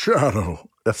 Chance. Shadow.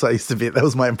 That's what I used to be. That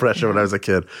was my impression when I was a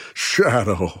kid.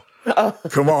 Shadow.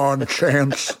 Come on,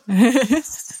 Chance.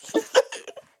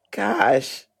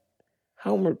 Gosh.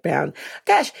 Homeward Bound.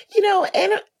 Gosh,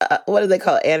 what do they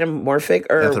call it? Anamorphic?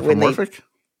 Or anthropomorphic?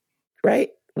 Right?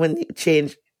 When you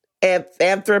change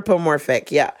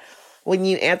anthropomorphic, yeah. When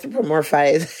you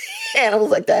anthropomorphize animals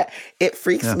like that, it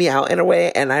freaks me out in a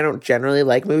way, and I don't generally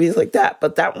like movies like that.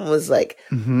 But that one was like,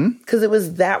 because it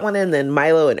was that one, and then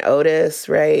Milo and Otis,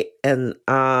 right? And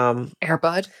Air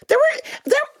Bud. That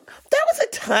was a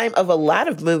time of a lot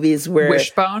of movies where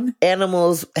Wishbone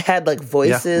animals had like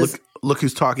voices. Yeah. Look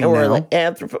who's talking or now. Like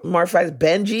anthropomorphized.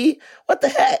 Benji. What the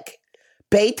heck?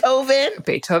 Beethoven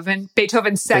second.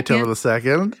 Beethoven the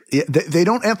second. Yeah, they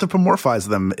don't anthropomorphize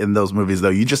them in those movies, though.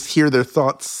 You just hear their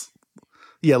thoughts.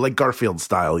 Yeah, like Garfield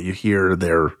style. You hear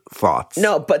their thoughts.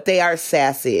 No, but they are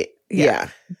sassy. Yeah.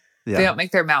 They don't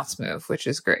make their mouths move, which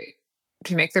is great.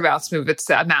 If you make their mouths move, it's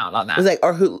the amount on that. It's like,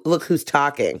 look who's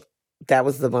talking. That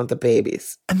was the one with the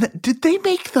babies. And did they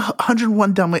make the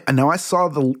 101 Dalmatians? Now, I saw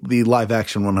the live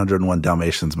action 101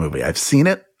 Dalmatians movie. I've seen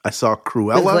it. I saw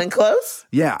Cruella. With Glenn Close?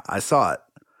 Yeah, I saw it.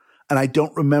 And I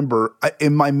don't remember.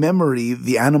 In my memory,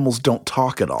 the animals don't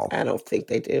talk at all. I don't think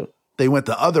they do. They went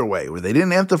the other way, where they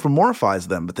didn't anthropomorphize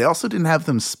them, but they also didn't have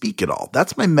them speak at all.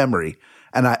 That's my memory.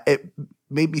 And it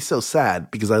made me so sad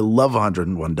because I love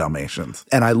 101 Dalmatians.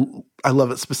 And I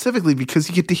love it specifically because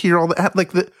you get to hear all that,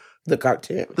 like the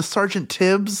cartoon, the Sergeant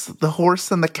Tibbs, the horse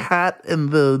and the cat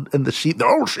and the sheep, the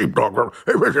old sheepdog,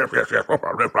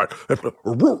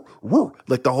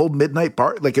 like the whole midnight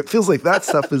bar. Like it feels like that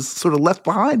stuff is sort of left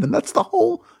behind, and that's the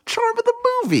whole charm of the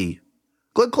movie.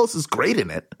 Glenn Close is great in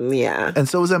it. Yeah. And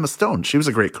so was Emma Stone. She was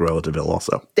a great Cruella de Vil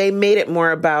also. They made it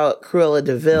more about Cruella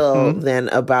de Vil than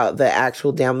about the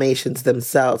actual Dalmatians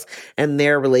themselves and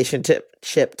their relationship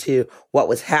to what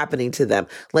was happening to them.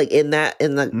 Like in the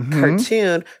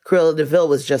cartoon, Cruella de Vil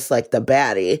was just like the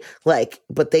baddie. Like,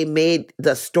 but they made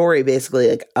the story basically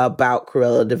like about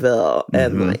Cruella de Vil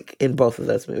and like in both of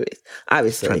those movies.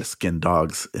 Obviously. Trying to skin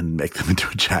dogs and make them into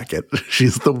a jacket.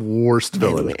 She's the worst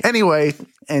villain. Anyway.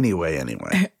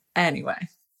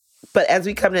 But as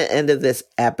we come to the end of this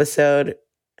episode,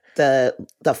 the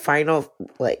final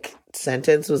like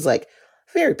sentence was like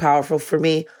very powerful for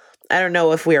me. I don't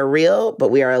know if we are real,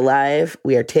 but we are alive.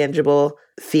 We are tangible,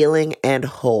 feeling, and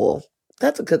whole.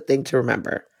 That's a good thing to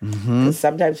remember. Because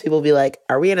sometimes people will be like,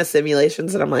 "Are we in a simulation?"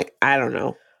 And I'm like, "I don't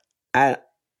know. I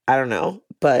don't know."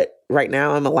 But right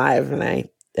now, I'm alive and I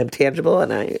am tangible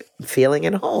and I'm feeling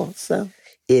and whole. So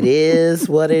it is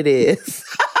what it is.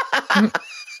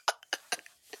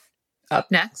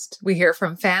 Up next, we hear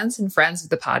from fans and friends of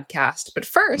the podcast. But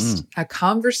first, a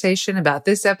conversation about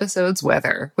this episode's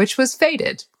weather, which was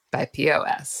fated by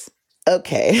POS.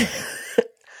 Okay.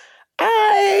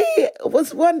 I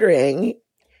was wondering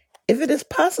if it is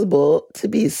possible to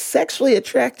be sexually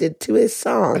attracted to a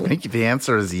song. I think the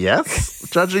answer is yes,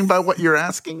 judging by what you're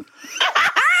asking.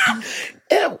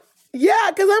 Yeah,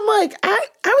 because I'm like, I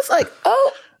was like,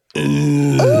 oh.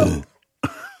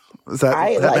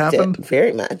 I liked happened? it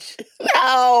very much.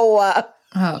 No.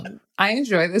 I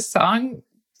enjoy this song.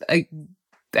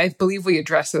 I believe we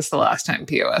addressed this the last time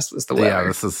POS was the weather. Yeah,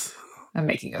 this is... I'm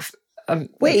making a...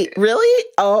 Wait, really?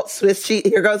 Oh, Swiss cheese.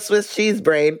 Here goes Swiss cheese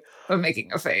brain. I'm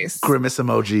making a face. Grimace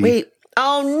emoji. Wait.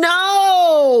 Oh,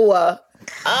 no.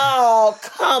 Oh,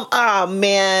 come on,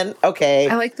 man. Okay.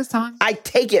 I like the song. I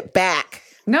take it back.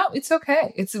 No, it's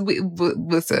okay.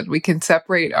 Listen, we can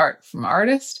separate art from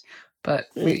artist, but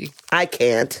I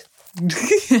can't.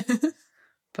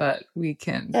 But we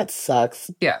can. That sucks.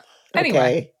 Yeah. Anyway.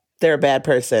 Okay. They're a bad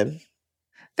person.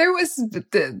 There was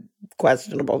the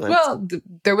questionable. Well,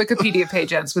 their Wikipedia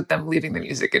page ends with them leaving the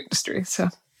music industry. So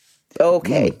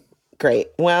okay, Great.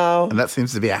 Well, And that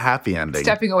seems to be a happy ending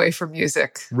Stepping away from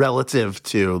music. relative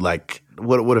to like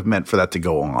what it would have meant for that to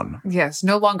go on. Yes,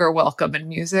 no longer welcome in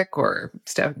music or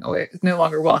stepping away. No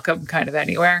longer welcome kind of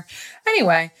anywhere.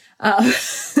 Anyway,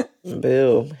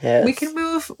 boo. Yes. we can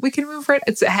move right.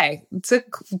 It's a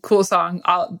cool song.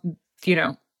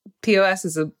 POS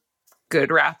is a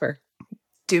good rapper.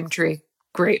 Doomtree,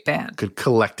 great band. Good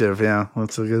collective, yeah.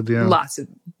 That's a good, yeah. Lots of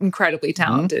incredibly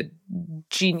talented,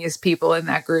 genius people in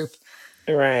that group.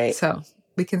 Right. So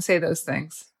we can say those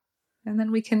things. And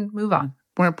then we can move on.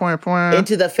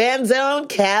 Into the fan zone,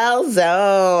 Cal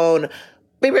zone.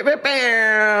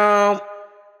 Bow.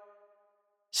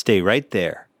 Stay right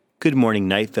there. Good Morning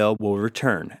Night Vale will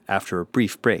return after a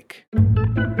brief break.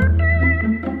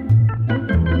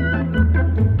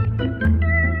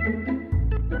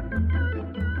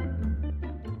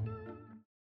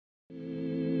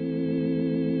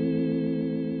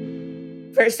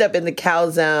 First up in the Cal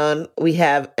zone, we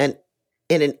have in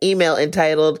an email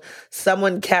entitled,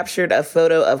 "Someone captured a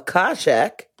photo of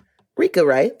Koshek." Rika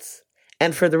writes,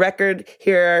 "And for the record,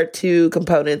 here are two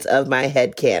components of my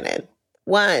headcanon.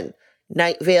 1.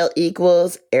 Night Vale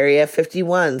equals Area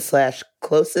 51 /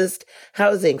 closest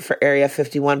housing for Area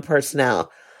 51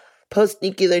 personnel.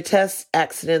 Post-nuclear test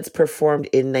accidents performed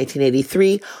in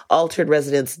 1983 altered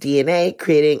residents' DNA,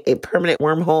 creating a permanent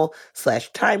wormhole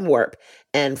 / time warp,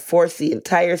 and forced the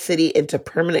entire city into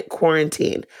permanent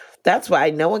quarantine. That's why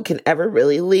no one can ever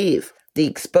really leave. The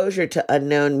exposure to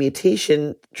unknown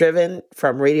mutation driven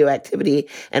from radioactivity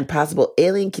and possible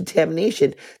alien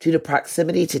contamination due to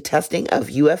proximity to testing of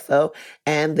UFO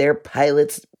and their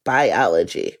pilots'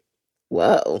 biology."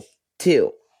 Whoa.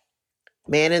 2.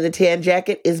 Man in the tan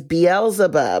jacket is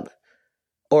Beelzebub,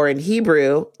 or in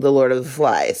Hebrew, the Lord of the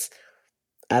Flies.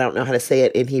 I don't know how to say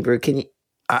it in Hebrew. Can you?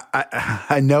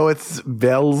 I know it's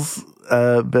Bell's.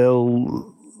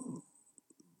 No.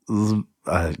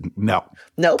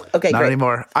 Nope. Okay, Not great.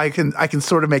 anymore. I can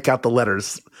sort of make out the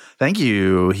letters. Thank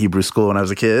you, Hebrew school when I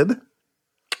was a kid.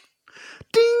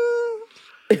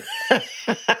 Ding.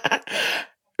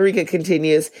 Rika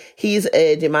continues, "He's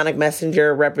a demonic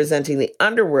messenger representing the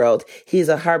underworld. He's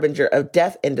a harbinger of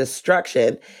death and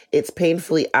destruction. It's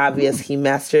painfully obvious he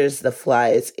masters the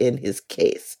flies in his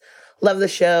case. Love the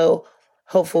show.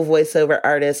 Hopeful voiceover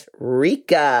artist,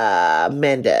 Rika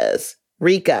Mendez."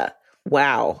 Rika,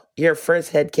 wow, your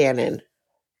first headcanon.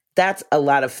 That's a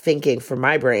lot of thinking for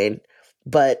my brain.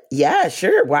 But yeah,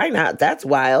 sure, why not? That's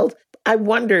wild. I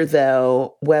wonder,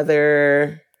 though,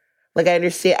 whether... Like, I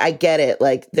understand, I get it.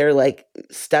 Like, they're, like,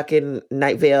 stuck in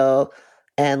Night Vale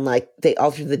and, like, they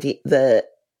alter the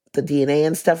DNA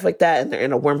and stuff like that and they're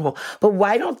in a wormhole. But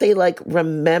why don't they, like,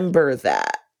 remember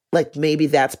that? Like, maybe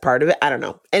that's part of it. I don't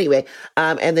know. Anyway,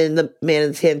 and then the man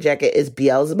in the tan jacket is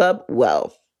Beelzebub.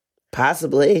 Well,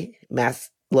 possibly.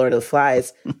 Lord of the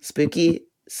Flies. Spooky,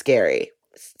 scary.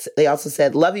 They also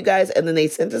said, "Love you guys." And then they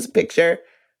sent us a picture.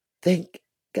 Thank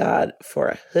God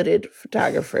for hooded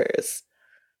photographers.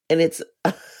 And it's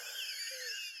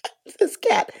this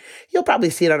cat. You'll probably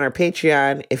see it on our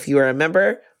Patreon if you are a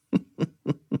member.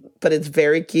 But it's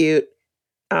very cute.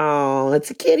 Oh,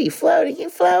 it's a kitty floating.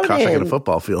 Koshek in a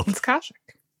football field It's Koshek.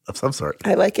 of some sort.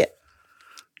 I like it.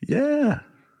 Yeah.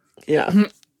 Yeah.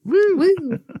 Woo.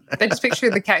 Woo. I just picture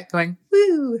the cat going,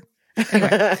 woo.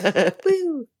 Anyway,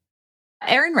 woo.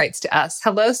 Aaron writes to us,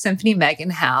 "Hello, Symphony, Meg,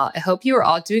 and Hal. I hope you are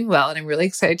all doing well, and I'm really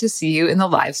excited to see you in the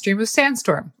live stream of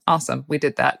Sandstorm." Awesome. We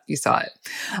did that. You saw it.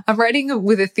 I'm writing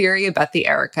with a theory about the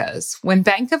Ericas. When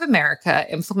Bank of America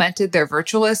implemented their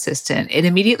virtual assistant, it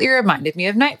immediately reminded me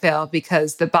of Night Vale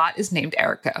because the bot is named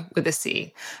Erica with a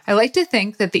C. I like to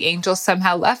think that the angels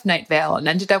somehow left Night Vale and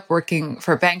ended up working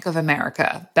for Bank of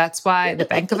America. That's why the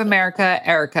Bank of America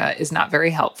Erica is not very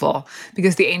helpful,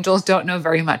 because the angels don't know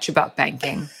very much about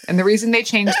banking. And the reason they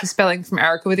changed the spelling from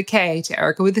Erica with a K to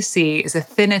Erica with a C is a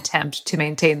thin attempt to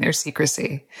maintain their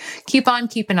secrecy. Keep on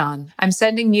keeping on. I'm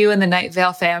sending you and the Night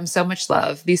Vale fam so much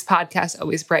love. These podcasts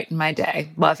always brighten my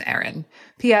day. Love, Aaron.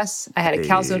 P.S. I had a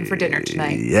calzone for dinner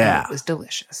tonight. Yeah. And it was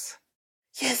delicious.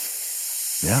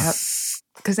 Yes. Yeah.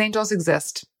 Because angels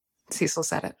exist. Cecil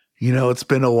said it. You know, it's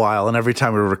been a while, and every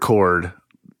time we record,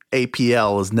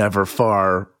 APL is never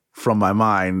far from my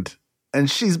mind. And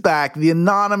she's back, the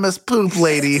anonymous poop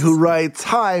lady who writes,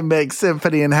 "Hi, Meg,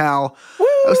 Symphony, and Hal.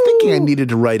 I was thinking I needed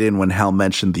to write in when Hal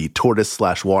mentioned the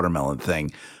tortoise/watermelon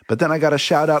thing, but then I got a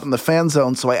shout out in the fan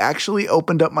zone, so I actually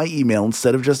opened up my email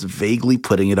instead of just vaguely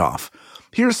putting it off.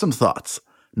 Here's some thoughts.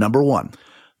 Number 1.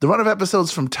 The run of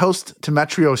episodes from Toast to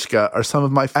Matryoshka are some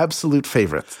of my absolute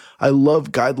favorites. I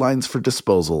love Guidelines for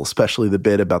Disposal, especially the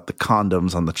bit about the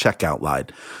condoms on the checkout line.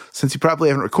 Since you probably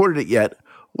haven't recorded it yet,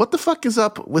 what the fuck is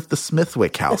up with the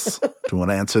Smithwick house? Do you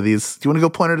want to answer these? Do you want to go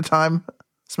point at a time?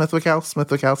 Smithwick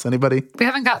house, anybody? We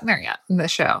haven't gotten there yet in the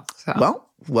show. So.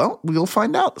 Well, we'll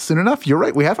find out soon enough. You're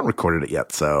right. We haven't recorded it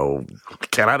yet, so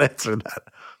cannot answer that.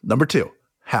 Number 2,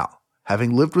 Hal.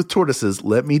 Having lived with tortoises,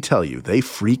 let me tell you, they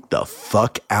freak the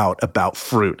fuck out about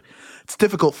fruit. It's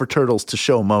difficult for turtles to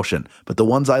show emotion, but the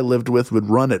ones I lived with would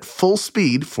run at full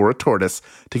speed for a tortoise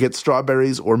to get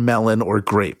strawberries or melon or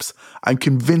grapes. I'm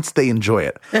convinced they enjoy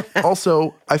it.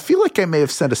 Also, I feel like I may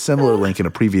have sent a similar link in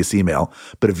a previous email,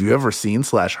 but have you ever seen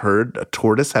 / heard a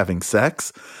tortoise having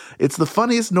sex? It's the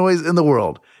funniest noise in the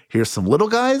world. Here's some little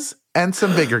guys and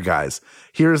some bigger guys.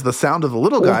 Here's the sound of the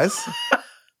little guys,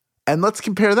 and let's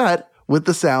compare that with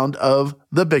the sound of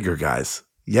the bigger guys.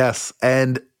 Yes,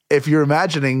 and if you're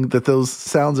imagining that those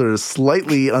sounds are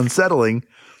slightly unsettling,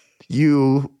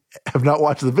 you have not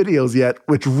watched the videos yet,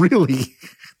 which really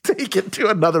take it to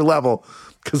another level,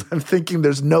 because I'm thinking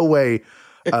there's no way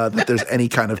that there's any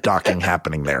kind of docking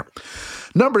happening there.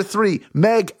 Number 3,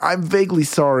 Meg, I'm vaguely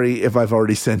sorry if I've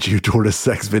already sent you tortoise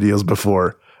sex videos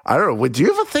before. I don't know. Do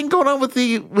you have a thing going on with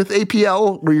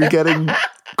APL where you're getting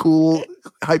cool,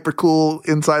 hyper cool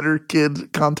insider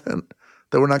kid content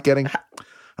that we're not getting?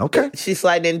 Okay. She's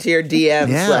sliding into your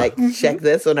DMs like, check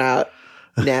this one out.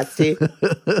 Nasty.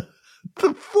 The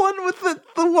one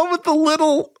with the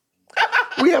little.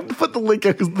 We have to put the link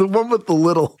in, because the one with the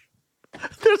little.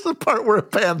 There's a part where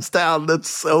it pans down that's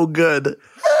so good.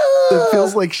 It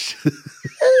feels like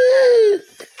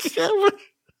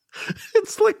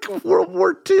it's like World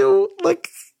War II. Like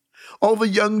all the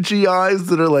young GIs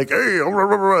that are like, hey,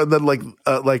 and then like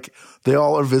they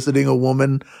all are visiting a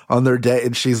woman on their day,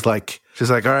 and she's like,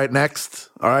 all right, next.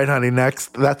 All right, honey,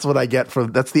 next. That's what I get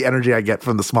that's the energy I get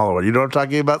from the smaller one. You know what I'm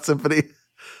talking about, Symphony?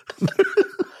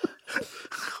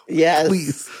 Yes.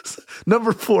 Please.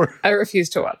 Number 4. I refuse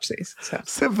to watch these. So.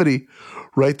 Symphony,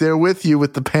 right there with you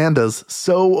with the pandas.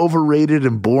 So overrated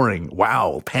and boring.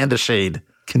 Wow. Panda shade.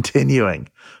 Continuing.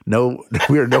 No,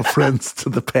 we are no friends to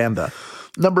the panda.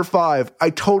 Number 5, I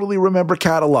totally remember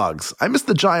catalogs. I miss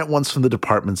the giant ones from the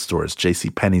department stores.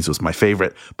 JCPenney's was my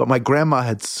favorite, but my grandma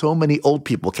had so many old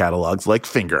people catalogs like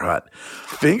Fingerhut.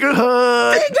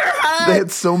 Fingerhut! They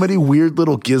had so many weird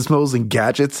little gizmos and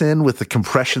gadgets in with the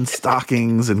compression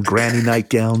stockings and granny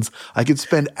nightgowns. I could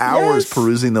spend hours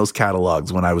perusing those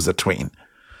catalogs when I was a tween.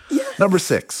 Yes. Number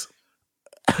 6.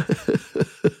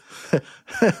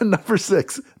 Number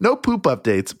 6, no poop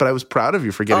updates, but I was proud of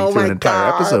you for getting through an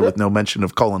entire episode with no mention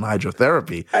of colon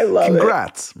hydrotherapy. I love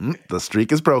Congrats. The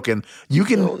streak is broken. You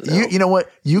can, you know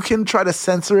what? You can try to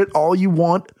censor it all you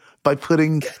want by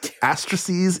putting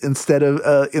asterisks instead of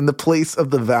in the place of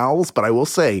the vowels, but I will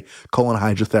say colon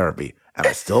hydrotherapy, and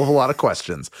I still have a lot of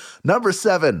questions. Number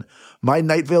 7, my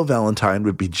Night Vale Valentine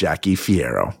would be Jackie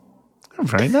Fierro.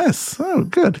 Very nice. Oh,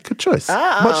 good. Good choice.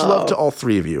 Oh. Much love to all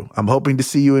 3 of you. I'm hoping to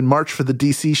see you in March for the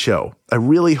DC show. I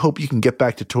really hope you can get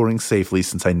back to touring safely,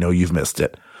 since I know you've missed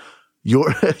it.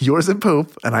 Yours in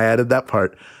poop, and I added that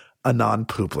part, a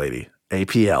non-poop lady,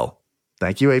 APL.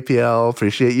 Thank you, APL.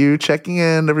 Appreciate you checking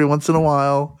in every once in a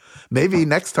while. Maybe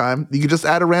next time you can just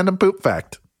add a random poop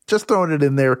fact. Just throwing it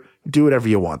in there. Do whatever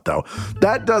you want, though.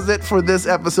 That does it for this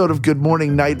episode of Good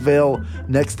Morning Night Vale.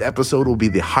 Next episode will be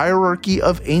the Hierarchy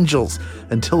of Angels.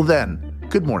 Until then,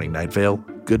 good morning, Night Vale.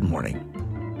 Good morning.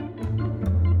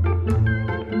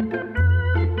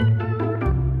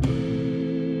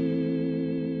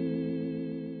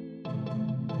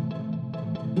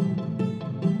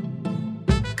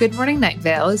 Good Morning Night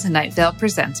Vale is a Night Vale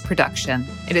Presents production.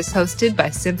 It is hosted by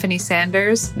Symphony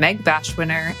Sanders, Meg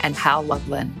Bashwiner, and Hal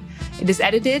Lublin. It is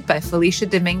edited by Felicia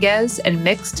Dominguez and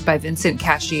mixed by Vincent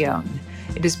Cascione.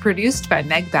 It is produced by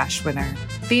Meg Bashwiner.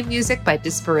 Theme music by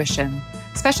Disparition.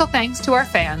 Special thanks to our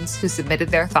fans who submitted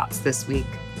their thoughts this week.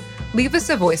 Leave us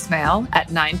a voicemail at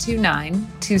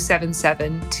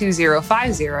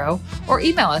 929-277-2050 or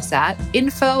email us at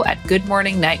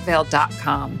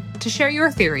info@goodmorningnightVale.com to share your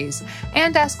theories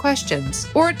and ask questions,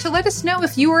 or to let us know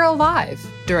if you were alive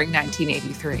during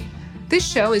 1983. This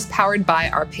show is powered by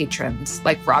our patrons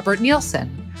like Robert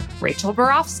Nielsen, Rachel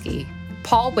Borofsky,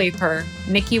 Paul Waper,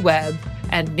 Nikki Webb,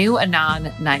 and New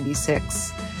Anon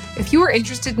 96. If you are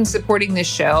interested in supporting this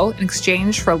show in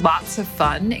exchange for lots of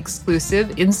fun,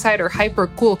 exclusive, insider, hyper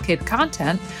cool kid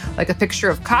content, like a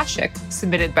picture of Kaushik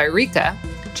submitted by Rika,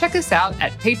 check us out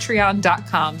at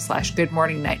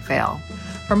patreon.com/goodmorningnightVale.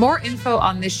 For more info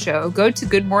on this show, go to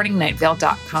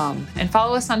goodmorningnightVale.com and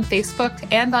follow us on Facebook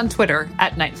and on Twitter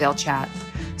at Night Vale Chat.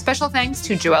 Special thanks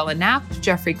to Joella Knapp,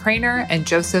 Jeffrey Craner, and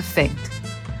Joseph Fink.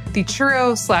 The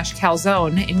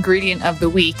churro/calzone ingredient of the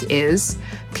week is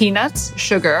peanuts,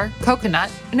 sugar,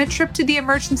 coconut, and a trip to the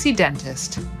emergency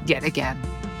dentist yet again.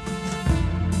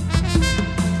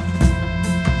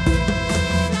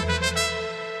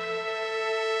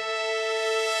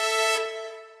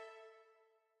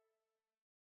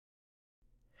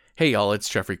 Hey y'all, it's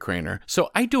Jeffrey Craner.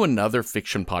 So I do another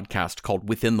fiction podcast called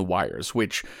Within the Wires,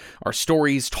 which are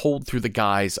stories told through the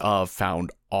guise of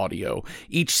found audio.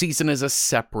 Each season is a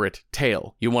separate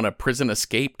tale. You want a prison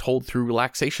escape told through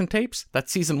relaxation tapes?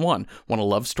 That's season 1. Want a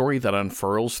love story that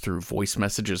unfurls through voice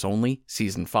messages only?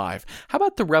 Season 5. How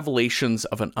about the revelations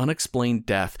of an unexplained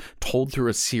death told through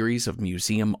a series of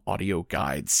museum audio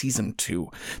guides? Season 2.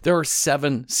 There are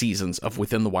 7 seasons of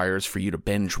Within the Wires for you to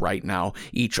binge right now,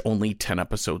 each only 10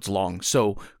 episodes long.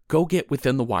 So go get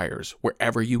Within the Wires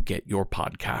wherever you get your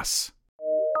podcasts.